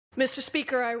Mr.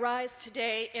 Speaker, I rise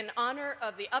today in honor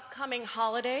of the upcoming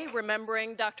holiday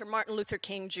remembering Dr. Martin Luther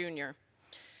King, Jr.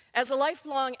 As a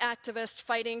lifelong activist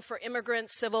fighting for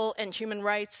immigrant, civil, and human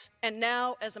rights, and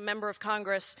now as a member of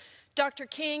Congress, Dr.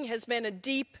 King has been a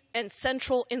deep and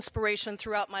central inspiration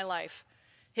throughout my life.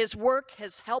 His work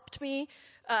has helped me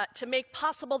to make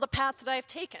possible the path that I've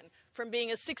taken, from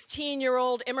being a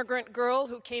 16-year-old immigrant girl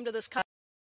who came to this country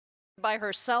by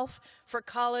herself for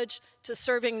college to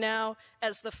serving now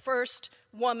as the first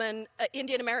woman,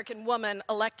 Indian-American woman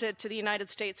elected to the United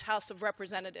States House of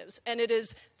Representatives. And it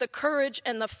is the courage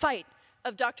and the fight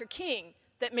of Dr. King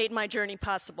that made my journey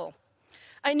possible.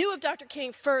 I knew of Dr.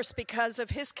 King first because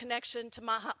of his connection to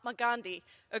Mahatma Gandhi,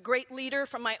 a great leader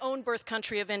from my own birth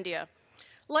country of India.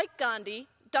 Like Gandhi,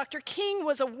 Dr. King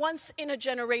was a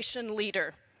once-in-a-generation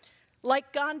leader.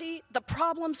 Like Gandhi, the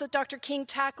problems that Dr. King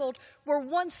tackled were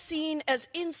once seen as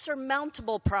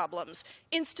insurmountable problems,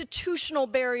 institutional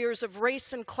barriers of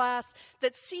race and class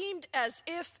that seemed as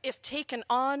if taken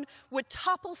on, would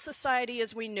topple society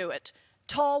as we knew it,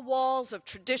 tall walls of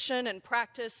tradition and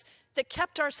practice that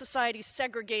kept our society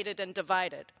segregated and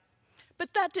divided.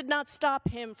 But that did not stop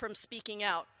him from speaking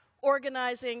out,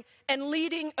 organizing, and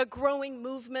leading a growing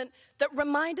movement that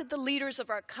reminded the leaders of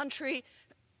our country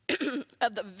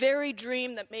of the very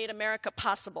dream that made America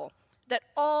possible, that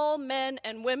all men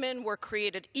and women were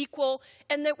created equal,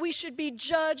 and that we should be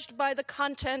judged by the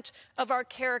content of our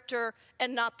character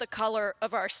and not the color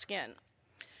of our skin.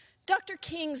 Dr.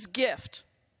 King's gift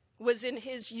was in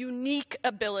his unique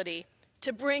ability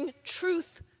to bring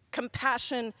truth,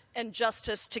 compassion, and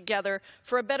justice together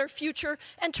for a better future,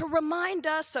 and to remind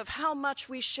us of how much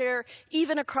we share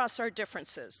even across our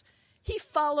differences. He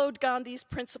followed Gandhi's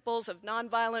principles of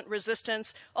nonviolent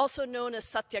resistance, also known as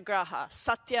satyagraha,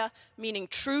 satya meaning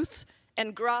truth,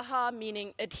 and graha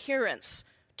meaning adherence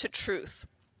to truth.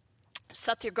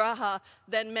 Satyagraha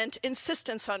then meant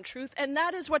insistence on truth, and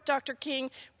that is what Dr. King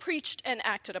preached and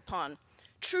acted upon.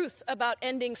 Truth about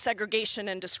ending segregation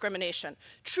and discrimination,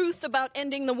 truth about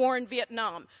ending the war in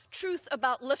Vietnam, truth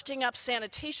about lifting up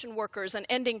sanitation workers and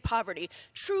ending poverty,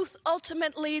 truth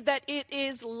ultimately that it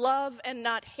is love and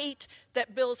not hate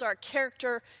that builds our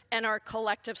character and our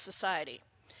collective society.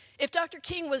 If Dr.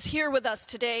 King was here with us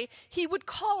today, he would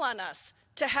call on us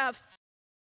to have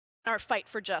our fight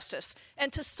for justice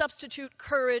and to substitute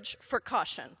courage for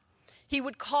caution. He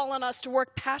would call on us to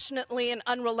work passionately and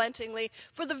unrelentingly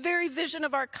for the very vision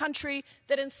of our country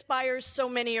that inspires so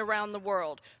many around the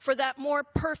world, for that more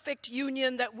perfect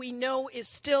union that we know is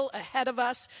still ahead of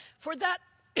us, for that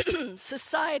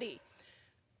society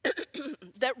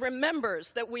that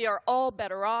remembers that we are all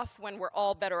better off when we're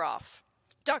all better off.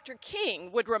 Dr.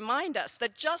 King would remind us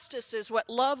that justice is what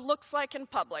love looks like in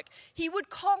public. He would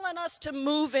call on us to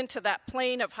move into that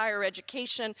plane of higher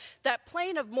education, that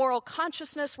plane of moral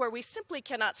consciousness where we simply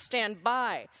cannot stand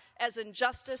by as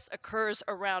injustice occurs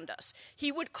around us.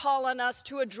 He would call on us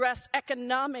to address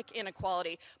economic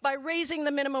inequality by raising the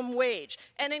minimum wage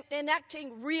and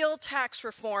enacting real tax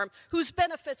reform whose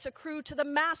benefits accrue to the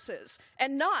masses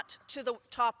and not to the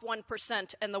top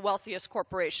 1% and the wealthiest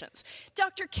corporations.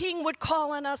 Dr. King would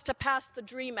call on us to pass the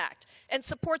DREAM Act and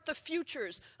support the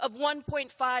futures of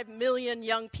 1.5 million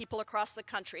young people across the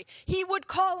country. He would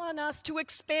call on us to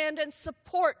expand and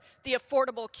support the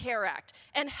Affordable Care Act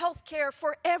and health care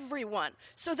for everyone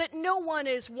so that no one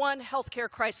is one health care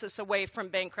crisis away from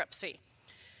bankruptcy.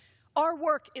 Our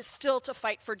work is still to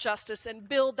fight for justice and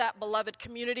build that beloved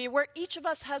community where each of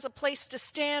us has a place to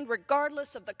stand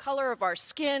regardless of the color of our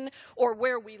skin or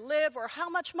where we live or how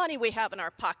much money we have in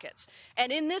our pockets.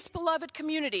 And in this beloved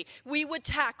community, we would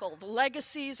tackle the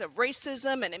legacies of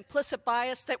racism and implicit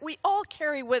bias that we all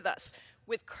carry with us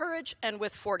with courage and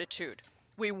with fortitude.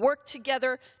 We work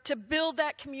together to build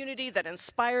that community that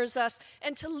inspires us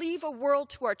and to leave a world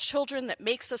to our children that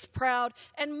makes us proud.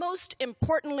 And most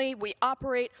importantly, we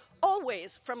operate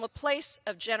always from a place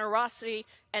of generosity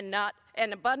and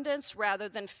abundance rather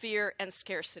than fear and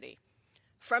scarcity.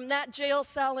 From that jail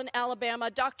cell in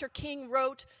Alabama, Dr. King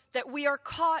wrote that we are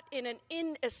caught in an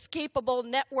inescapable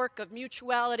network of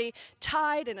mutuality,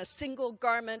 tied in a single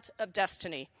garment of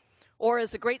destiny. Or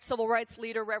as the great civil rights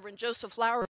leader, Reverend Joseph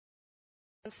Lowery,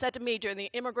 said to me during the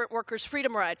Immigrant Workers'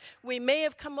 Freedom Ride, we may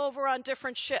have come over on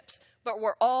different ships, but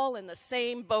we're all in the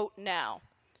same boat now.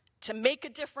 To make a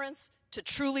difference, to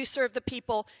truly serve the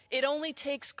people, it only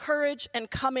takes courage and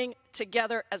coming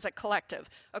together as a collective.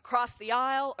 Across the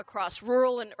aisle, across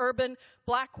rural and urban,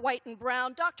 black, white, and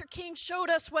brown, Dr. King showed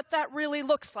us what that really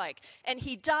looks like. And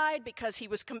he died because he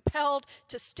was compelled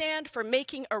to stand for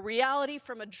making a reality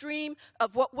from a dream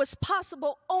of what was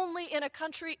possible only in a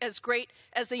country as great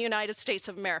as the United States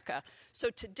of America. So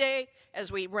today,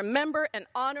 as we remember and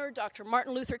honor Dr.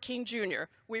 Martin Luther King Jr.,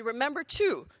 we remember,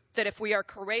 too, that if we are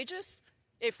courageous,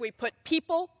 if we put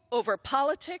people over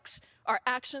politics, our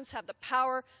actions have the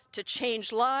power to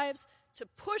change lives, to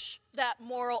push that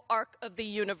moral arc of the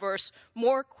universe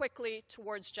more quickly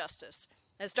towards justice.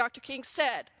 As Dr. King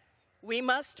said, we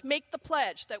must make the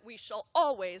pledge that we shall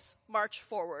always march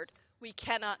forward. We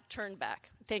cannot turn back.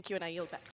 Thank you, and I yield back.